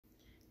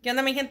¿Qué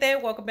onda, mi gente?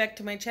 Welcome back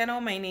to my channel.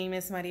 My name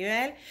is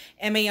Maribel,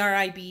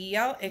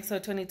 Maribel,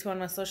 XO22 on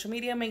my social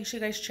media. Make sure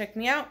you guys check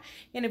me out.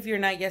 And if you're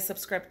not yet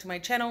subscribed to my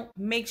channel,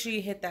 make sure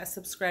you hit that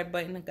subscribe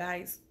button,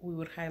 guys. We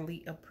would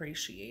highly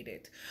appreciate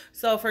it.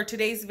 So for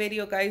today's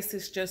video, guys,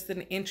 it's just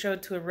an intro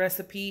to a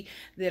recipe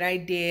that I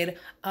did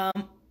a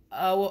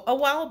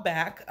while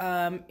back.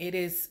 It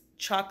is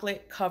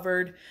chocolate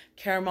covered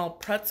caramel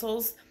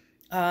pretzels.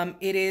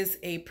 It is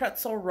a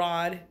pretzel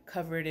rod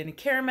covered in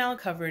caramel,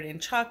 covered in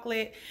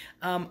chocolate,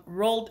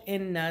 rolled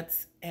in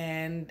nuts,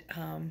 and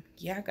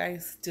yeah,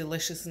 guys,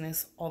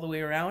 deliciousness all the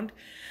way around.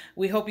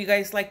 We hope you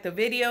guys like the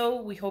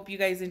video. We hope you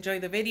guys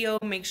enjoy the video.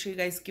 Make sure you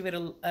guys give it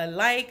a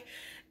like,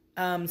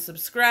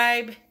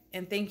 subscribe,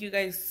 and thank you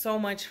guys so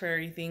much for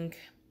everything.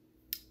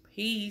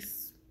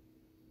 Peace.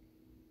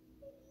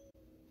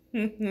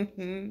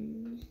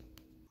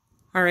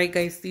 All right,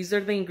 guys, these are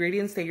the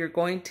ingredients that you're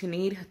going to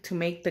need to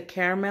make the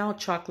caramel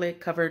chocolate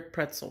covered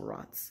pretzel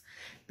rods.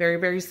 Very,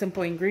 very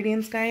simple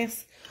ingredients,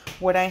 guys.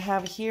 What I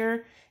have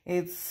here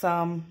is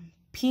some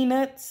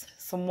peanuts,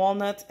 some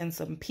walnuts, and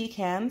some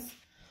pecans.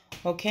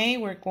 Okay,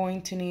 we're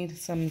going to need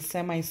some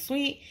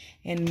semi-sweet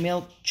and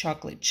milk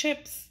chocolate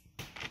chips.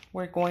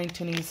 We're going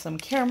to need some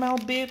caramel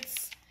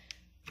bits,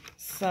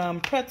 some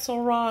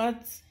pretzel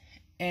rods,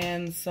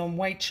 and some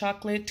white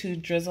chocolate to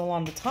drizzle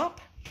on the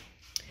top.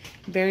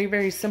 Very,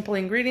 very simple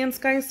ingredients,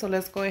 guys. So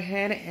let's go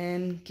ahead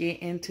and get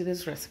into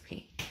this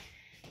recipe.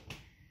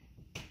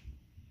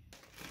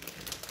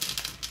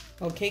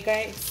 Okay,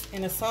 guys,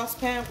 in a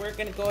saucepan, we're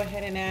going to go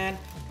ahead and add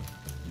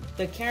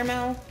the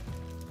caramel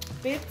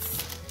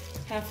bits,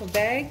 half a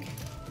bag.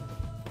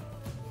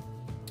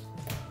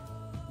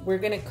 We're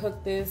going to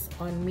cook this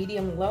on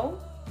medium-low.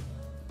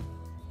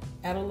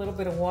 Add a little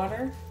bit of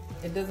water.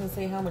 It doesn't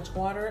say how much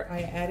water.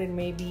 I added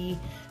maybe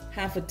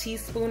half a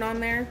teaspoon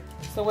on there.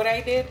 So what I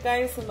did,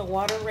 guys, in the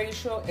water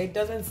ratio, it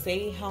doesn't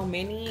say how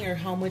many or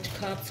how much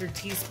cups or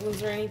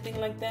teaspoons or anything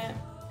like that.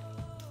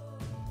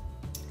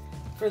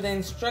 For the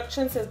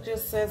instructions, it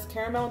just says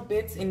caramel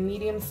bits in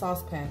medium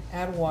saucepan,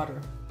 add water.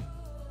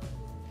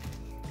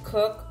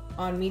 Cook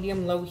on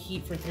medium-low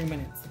heat for 3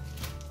 minutes,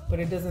 but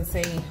it doesn't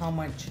say how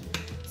much.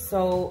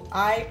 So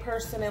I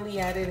personally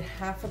added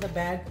half of the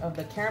bag of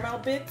the caramel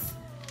bits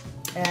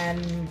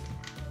and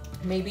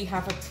maybe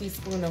half a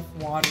teaspoon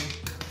of water.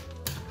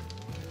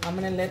 I'm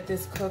gonna let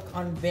this cook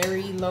on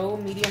very low,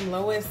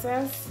 medium-low it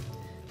says,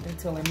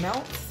 until it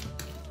melts,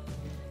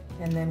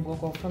 and then we'll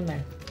go from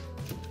there.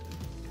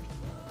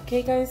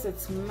 Okay, guys,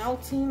 it's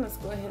melting. Let's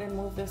go ahead and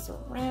move this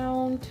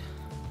around.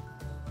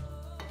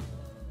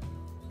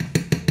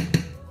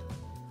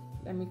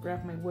 Let me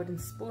grab my wooden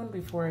spoon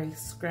before I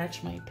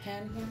scratch my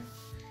pan here.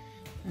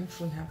 I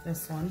actually have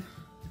this one,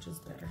 which is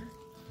better.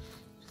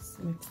 Just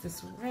mix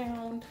this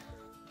around.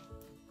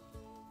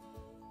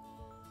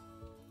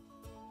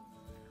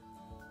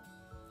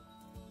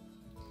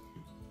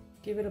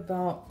 Give it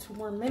about 2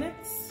 more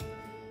minutes,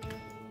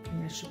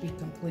 and it should be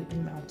completely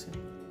melted.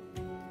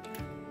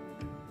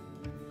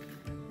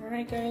 All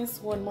right, guys,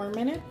 1 more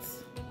minute.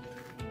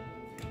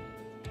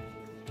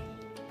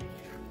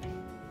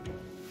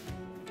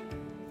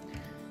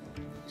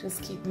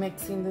 Just keep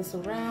mixing this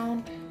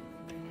around.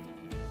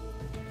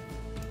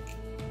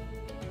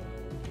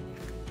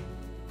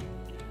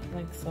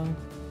 Like so.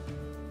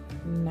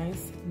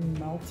 Nice and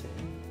melted.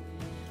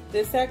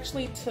 This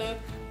actually took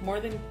more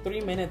than 3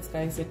 minutes,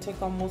 guys. It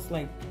took almost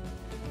like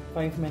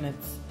 5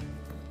 minutes.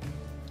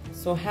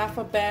 So half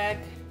a bag,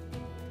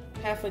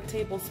 half a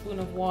tablespoon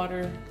of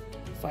water,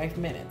 5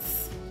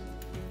 minutes.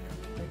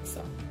 Like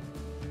so.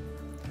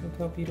 Look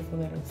how beautiful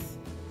that is.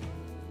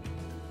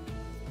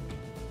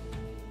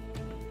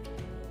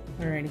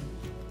 Alrighty.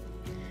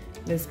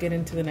 Let's get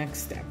into the next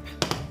step.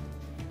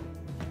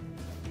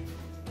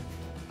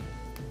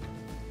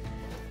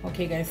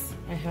 Okay, guys,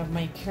 I have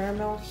my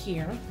caramel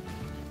here.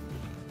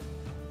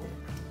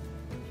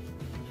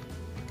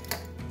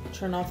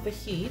 Turn off the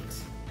heat,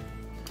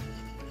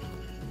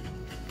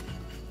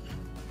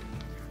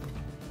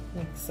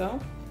 like so.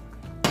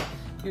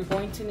 You're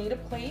going to need a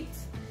plate,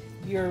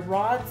 your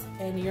rods,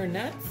 and your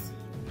nuts.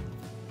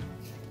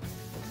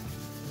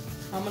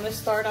 I'm going to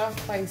start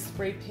off by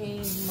spray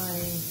painting my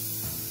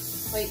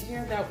plate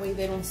here. That way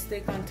they don't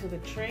stick onto the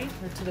tray,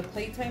 or to the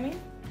plate, I mean.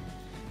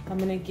 I'm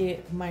going to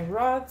get my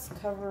rods,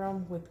 cover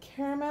them with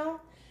caramel.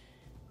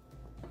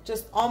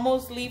 Just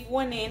almost leave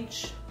 1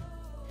 inch.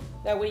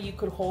 That way you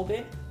could hold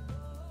it.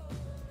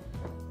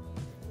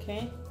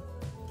 Okay.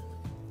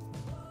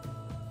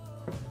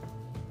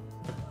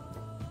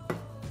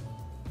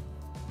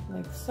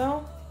 Like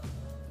so.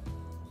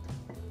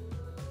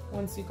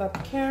 Once you got the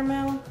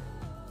caramel,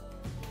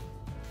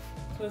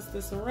 twist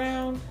this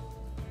around.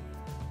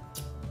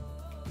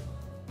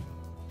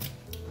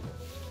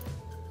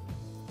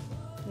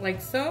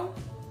 Like so.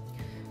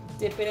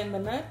 Dip it in the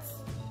nuts.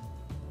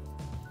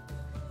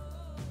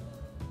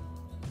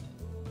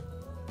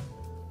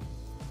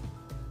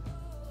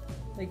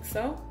 Like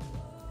so.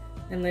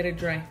 And let it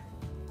dry.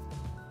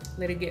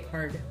 Let it get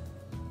hard.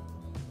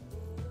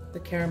 The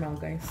caramel,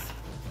 guys.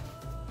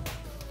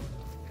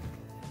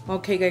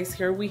 Okay guys,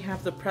 here we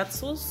have the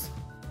pretzels.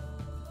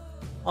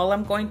 All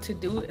I'm going to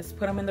do is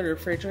put them in the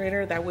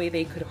refrigerator, that way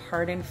they could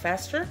harden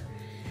faster.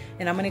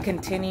 And I'm going to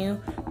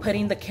continue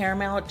putting the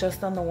caramel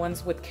just on the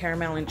ones with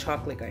caramel and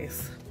chocolate,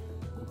 guys.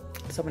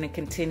 So I'm going to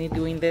continue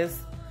doing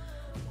this,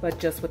 but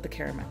just with the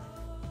caramel.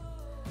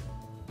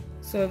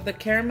 So if the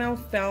caramel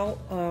fell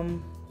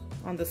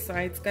on the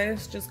sides,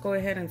 guys, just go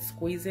ahead and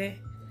squeeze it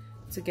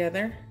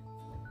together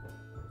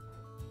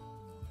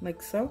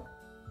like so.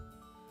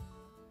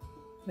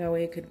 That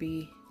way it could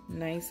be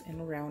nice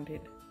and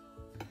rounded.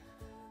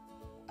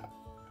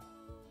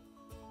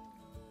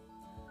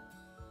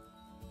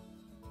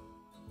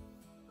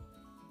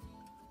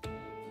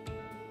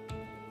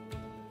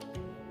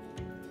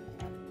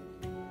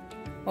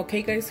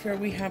 Okay guys, here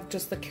we have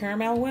just the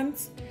caramel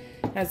ones.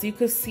 As you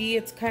can see,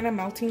 it's kind of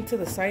melting to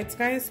the sides,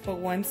 guys, but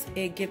once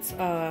it gets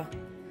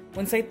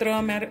once I throw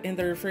them out in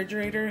the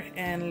refrigerator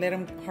and let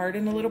them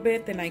harden a little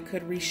bit, then I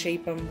could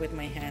reshape them with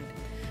my hand.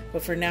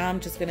 But for now, I'm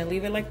just gonna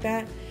leave it like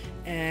that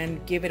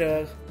and give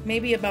it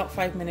maybe about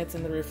 5 minutes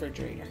in the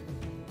refrigerator.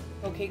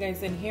 Okay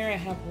guys, in here I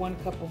have 1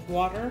 cup of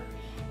water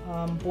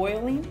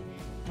boiling.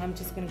 I'm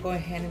just gonna go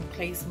ahead and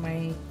place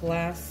my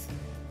glass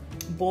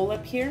bowl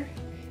up here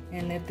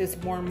and let this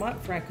warm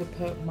up for I could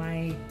put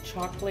my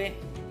chocolate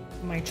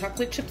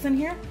chips in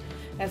here.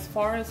 As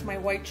far as my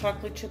white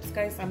chocolate chips,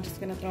 guys, I'm just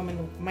gonna throw them in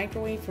the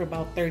microwave for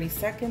about 30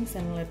 seconds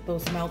and let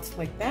those melt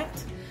like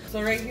that.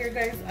 So right here,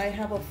 guys, I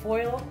have a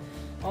foil.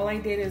 All I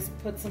did is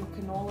put some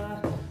canola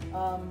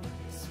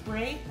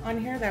spray on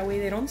here, that way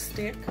they don't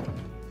stick.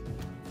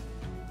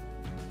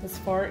 As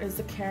far as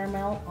the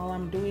caramel, all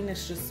I'm doing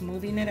is just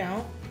smoothing it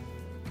out,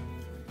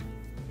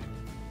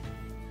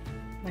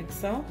 like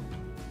so.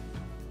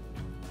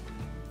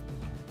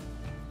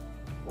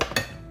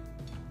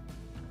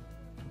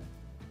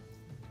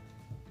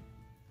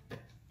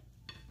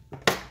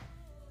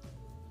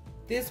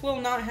 This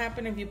will not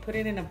happen if you put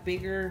it in a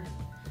bigger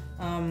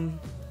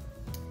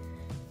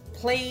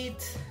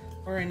plate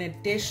or in a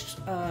dish,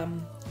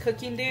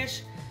 cooking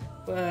dish,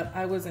 but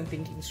I wasn't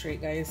thinking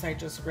straight, guys. I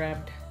just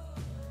grabbed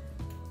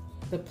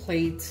the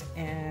plate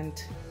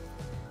and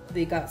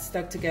they got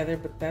stuck together,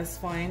 but that's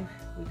fine.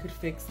 We could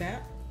fix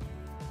that.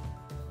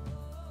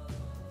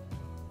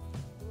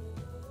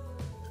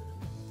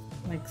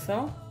 Like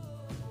so.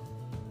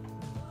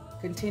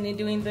 Continue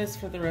doing this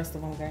for the rest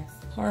of them, guys.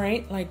 All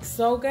right, like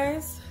so,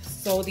 guys.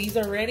 So these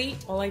are ready.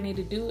 All I need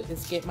to do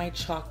is get my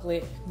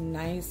chocolate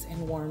nice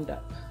and warmed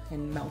up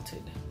and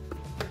melted.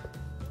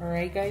 All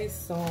right, guys,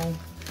 so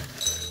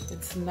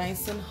it's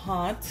nice and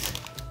hot.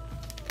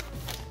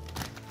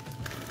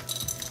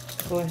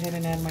 Go ahead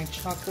and add my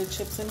chocolate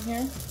chips in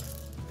here.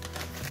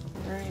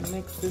 All right,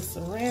 mix this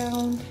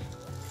around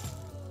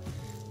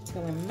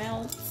till it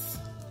melts.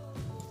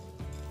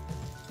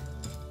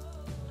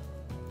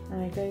 All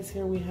right, guys,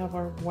 here we have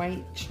our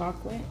white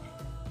chocolate.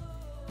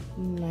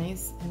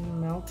 Nice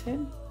and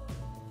melted.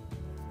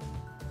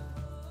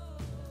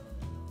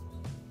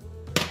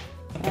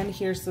 And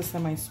here's the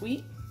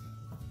semi-sweet.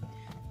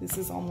 This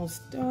is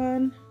almost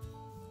done.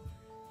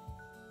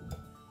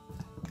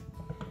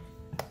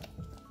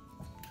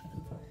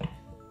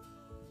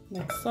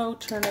 Like so,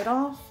 turn it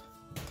off.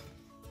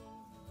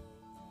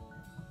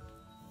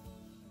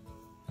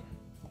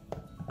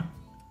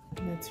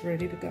 And it's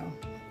ready to go.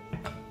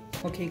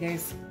 Okay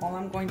guys, all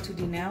I'm going to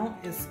do now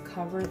is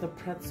cover the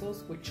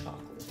pretzels with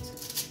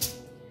chocolate.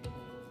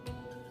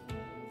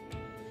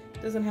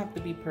 Doesn't have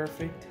to be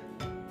perfect.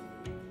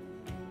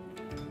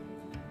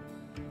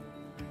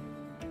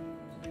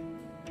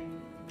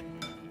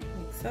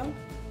 Like so.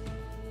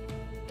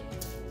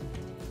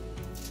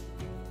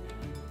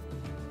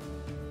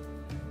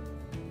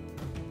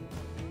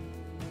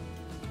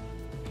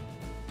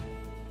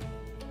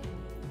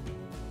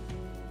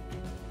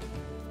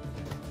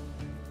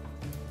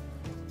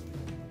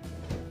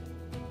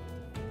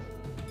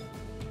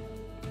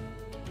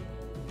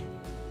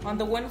 On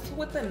the ones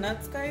with the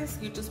nuts, guys,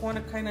 you just want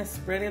to kind of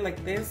spread it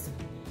like this.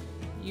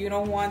 You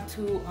don't want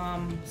to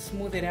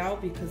smooth it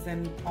out because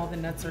then all the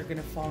nuts are going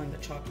to fall in the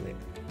chocolate.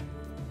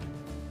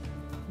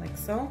 Like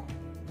so.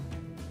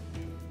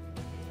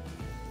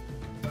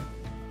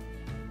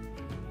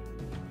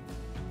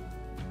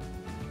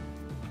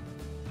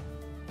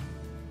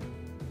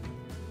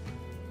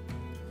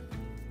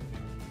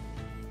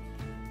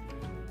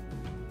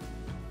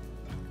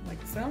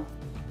 Like so.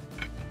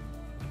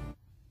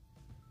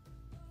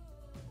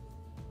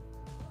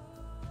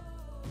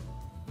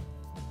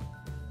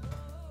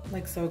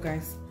 Like so,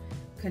 guys.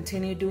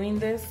 Continue doing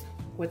this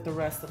with the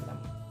rest of them.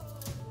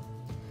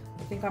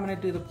 I think I'm gonna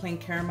do the plain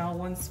caramel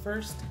ones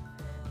first.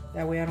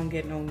 That way I don't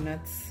get no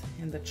nuts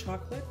in the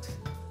chocolate.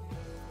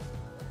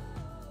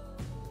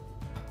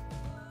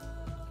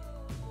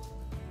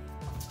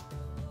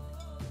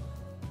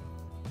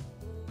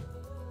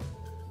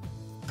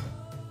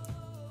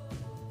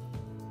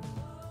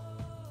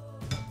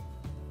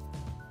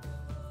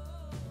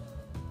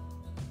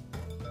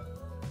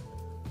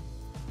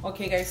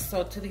 Okay guys,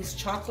 so to these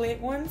chocolate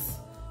ones,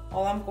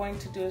 all I'm going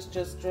to do is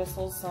just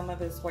drizzle some of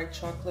this white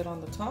chocolate on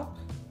the top.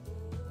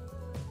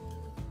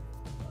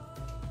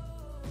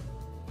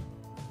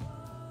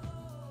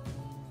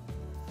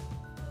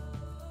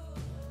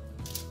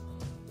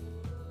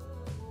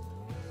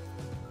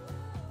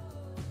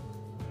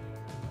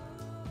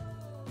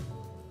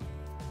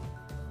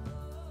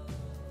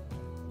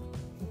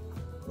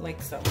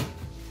 like so.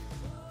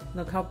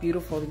 Look how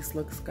beautiful these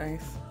looks,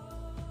 guys.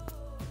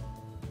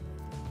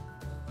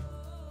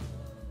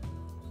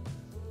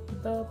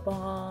 The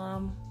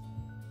bomb.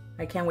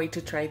 I can't wait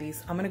to try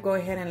these. I'm gonna go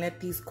ahead and let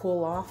these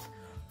cool off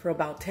for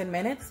about 10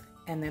 minutes,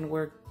 and then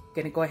we're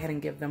gonna go ahead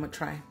and give them a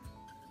try.